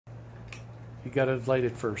you got to light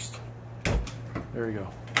it first. There you go.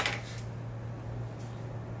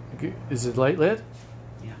 Okay. Is it light lit?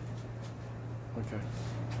 Yeah. Okay.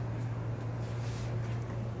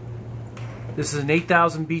 This is an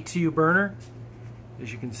 8,000 BTU burner,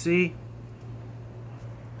 as you can see.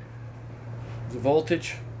 The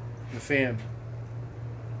voltage, the fan.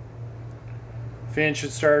 Fan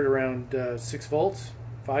should start around 6 volts,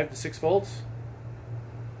 5 to 6 volts.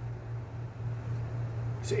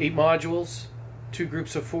 So 8 modules, 2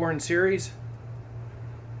 groups of 4 in series.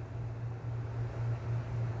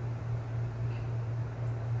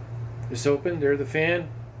 This open, there's the fan.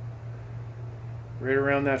 Right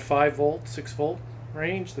around that 5 volt, 6 volt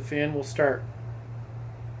range, the fan will start.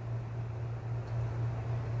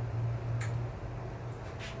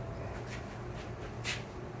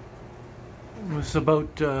 It's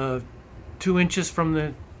about 2 inches from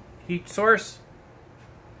the heat source.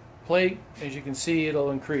 Plate, as you can see,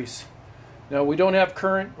 it'll increase. Now we don't have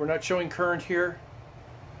current, we're not showing current here.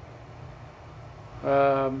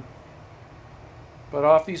 But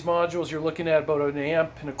off these modules you're looking at about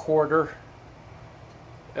 1.25 amps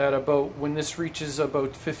at about, when this reaches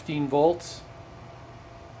about 15 volts.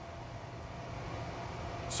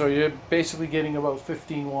 So you're basically getting about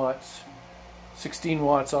 15 watts, 16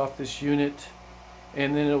 watts off this unit,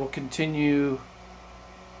 and then it will continue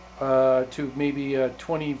to maybe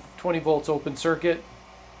 20 volts open circuit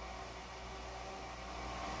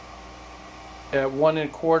at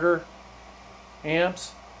 1.25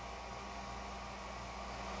 amps.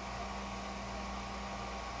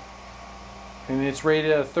 And it's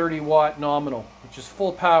rated at a 30 watt nominal, which is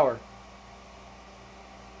full power.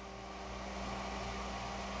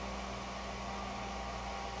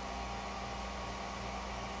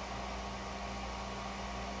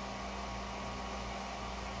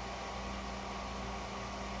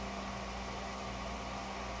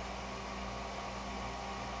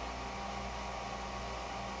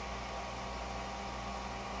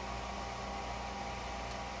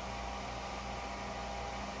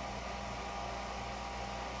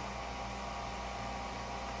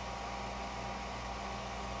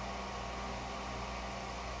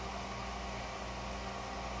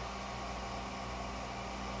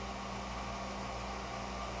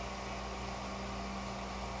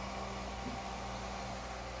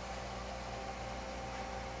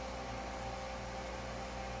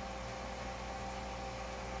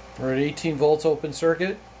 We're at 18 volts open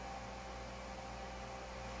circuit.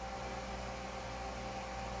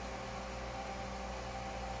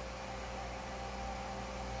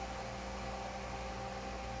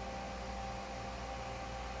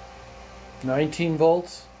 $19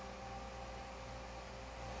 volts.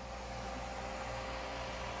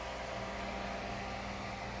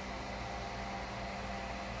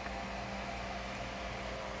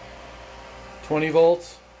 $20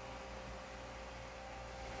 volts.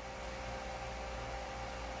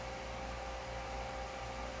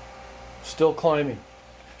 Still climbing.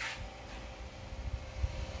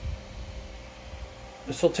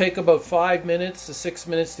 This will take about 5 minutes to 6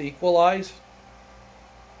 minutes to equalize,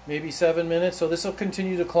 maybe 7 minutes. So this will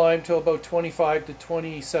continue to climb to about 25 to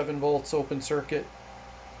 27 volts open circuit.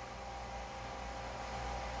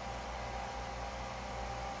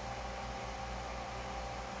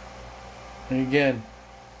 And again,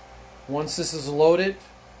 once this is loaded,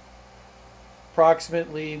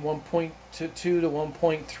 approximately 1.2 to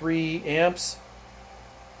 1.3 amps.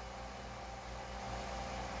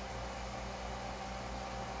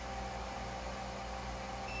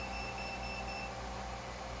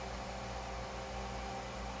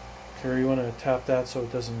 Carrie, you want to tap that so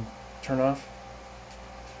it doesn't turn off?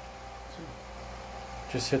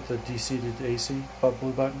 Just hit the DC to AC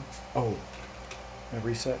blue button. Oh. And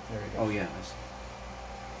reset. There you go. Oh yeah.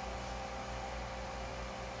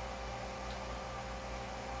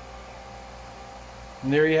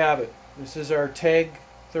 And there you have it. This is our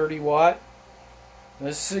TEG30 watt. And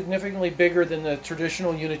this is significantly bigger than the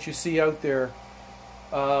traditional unit you see out there.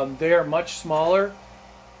 They are much smaller.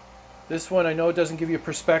 This one, I know it doesn't give you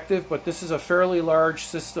perspective, but this is a fairly large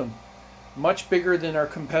system. Much bigger than our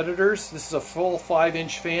competitors. This is a full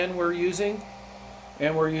 5-inch fan we're using.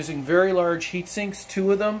 And we're using very large heat sinks,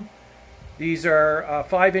 2 of them. These are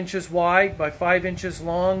 5 inches wide by 5 inches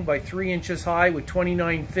long by 3 inches high with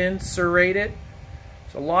 29 fins serrated.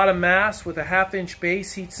 It's a lot of mass with a 1/2-inch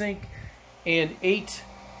base heatsink and 8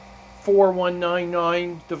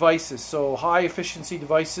 4199 devices, so high efficiency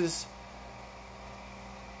devices.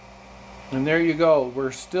 And there you go.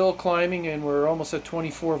 We're still climbing and we're almost at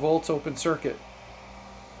 24 volts open circuit.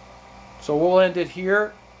 So we'll end it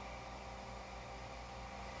here.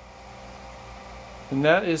 And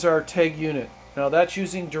that is our TEG unit. Now that's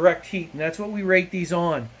using direct heat, and that's what we rate these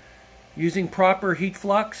on. Using proper heat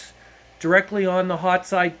flux directly on the hot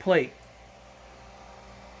side plate.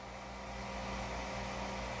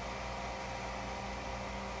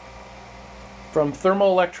 From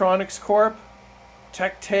Thermoelectronics Corp,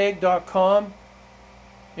 TEG30.com,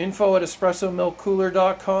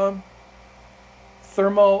 info@espressomilkcooler.com,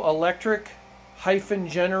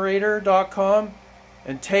 Thermoelectric-generator.com,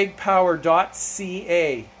 and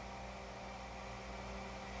tegpower.ca.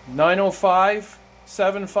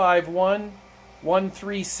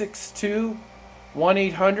 905-751-1362,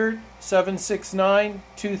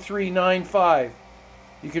 1-800-769-2395.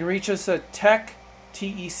 You can reach us at TEG,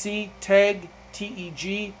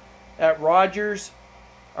 TEG, at Rogers,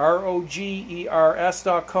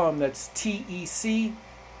 ROGERS.com. That's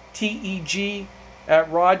TEG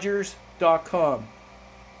at Rogers.com.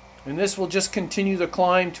 And this will just continue the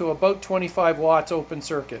climb to about 25 watts open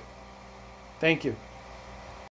circuit. Thank you.